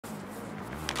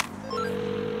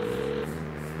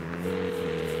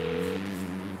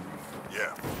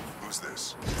Who's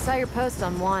this? Saw your post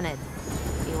on Wanted.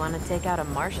 You want to take out a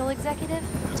Marshall executive?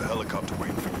 There's a helicopter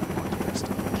waiting for you in Monte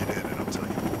Vista. Get in and I'll tell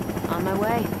you more. On my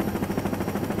way.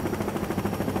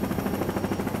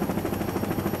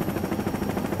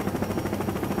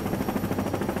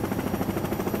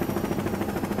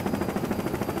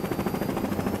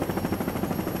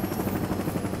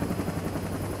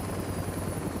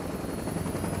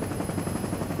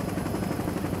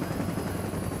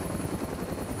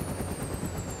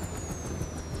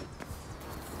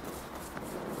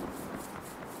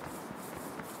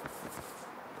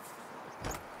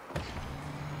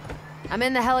 I'm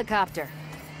in the helicopter.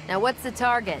 Now what's the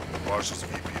target? Marshall's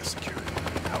VP of Security,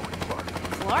 Howard Clark.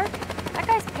 Clark? That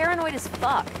guy's paranoid as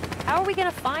fuck. How are we gonna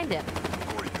find him?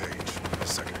 Gordy Page,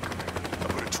 second in command. I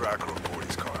put a tracker on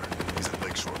Gordy's car. He's at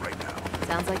Lakeshore right now.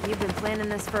 Sounds like you've been planning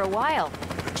this for a while.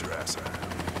 Bet your ass I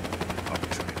have.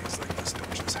 Opportunities like this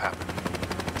don't just happen.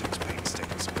 It takes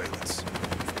painstaking surveillance,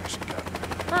 information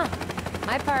gathering. Huh.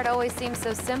 My part always seems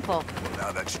so simple. Well,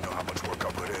 now that you know how much work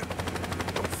I put in,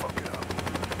 don't fuck it up.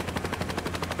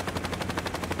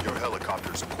 Your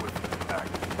helicopter's equipped and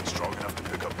packed, strong enough to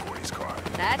pick up Gordy's car.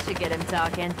 That should get him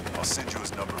talking. I'll send you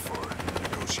his number for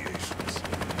negotiations.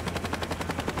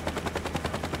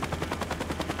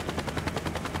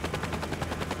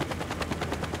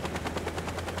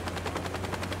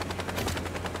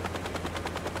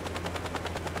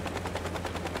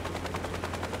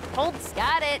 Holt's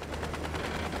got it.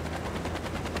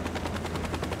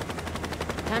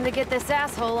 Time to get this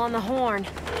asshole on the horn.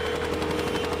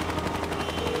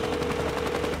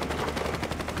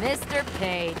 Mr.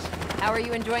 Page, how are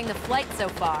you enjoying the flight so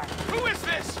far? Who is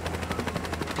this?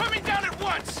 Put me down at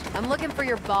once! I'm looking for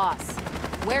your boss.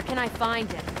 Where can I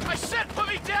find him? I said put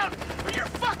me down, or you're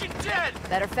fucking dead!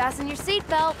 Better fasten your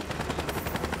seatbelt.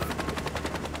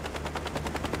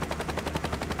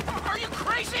 Are you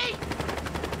crazy?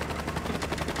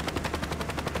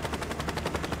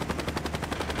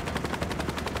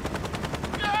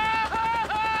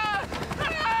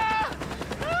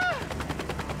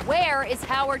 Where is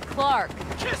Howard Clark?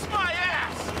 Kiss my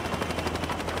ass!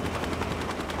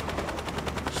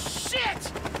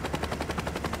 Shit!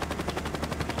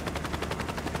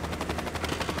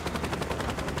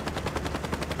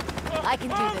 I can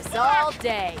do this fuck! all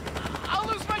day. I'll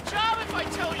lose my job if I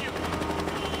tell you!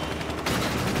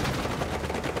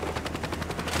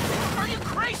 Are you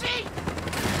crazy?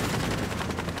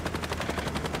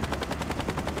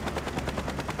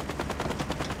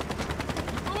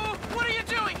 What are you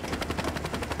doing?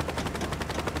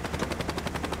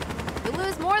 You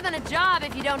lose more than a job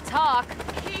if you don't talk.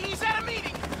 He's at a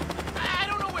meeting. I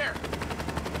don't know where.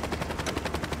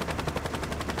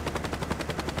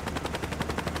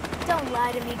 Don't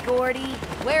lie to me, Gordy.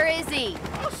 Where is he?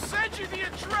 I'll send you the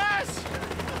address!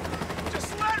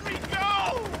 Just let me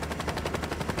go!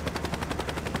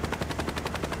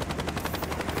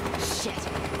 Shit.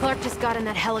 Clark just got in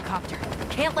that helicopter.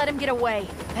 Can't let him get away.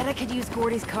 Bet I could use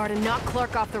Gordy's car to knock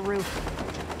Clark off the roof.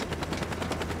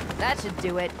 That should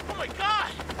do it. Oh my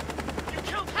god! You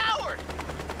killed Howard!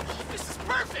 Oh, this is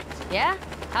perfect! Yeah?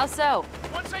 How so?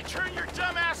 Once I turn your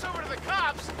dumb ass over to the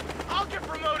cops, I'll get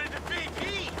promoted to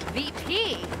VP!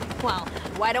 VP? Well,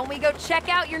 why don't we go check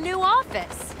out your new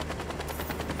office?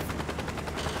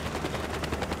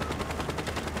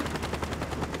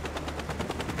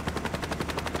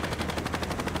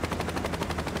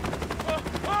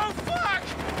 Oh fuck!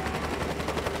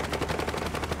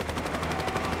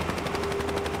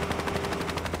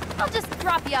 I'll just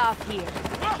drop you off here.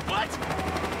 What?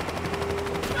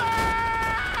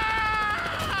 Ah!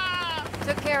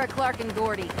 Took care of Clark and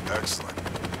Gordy. Excellent.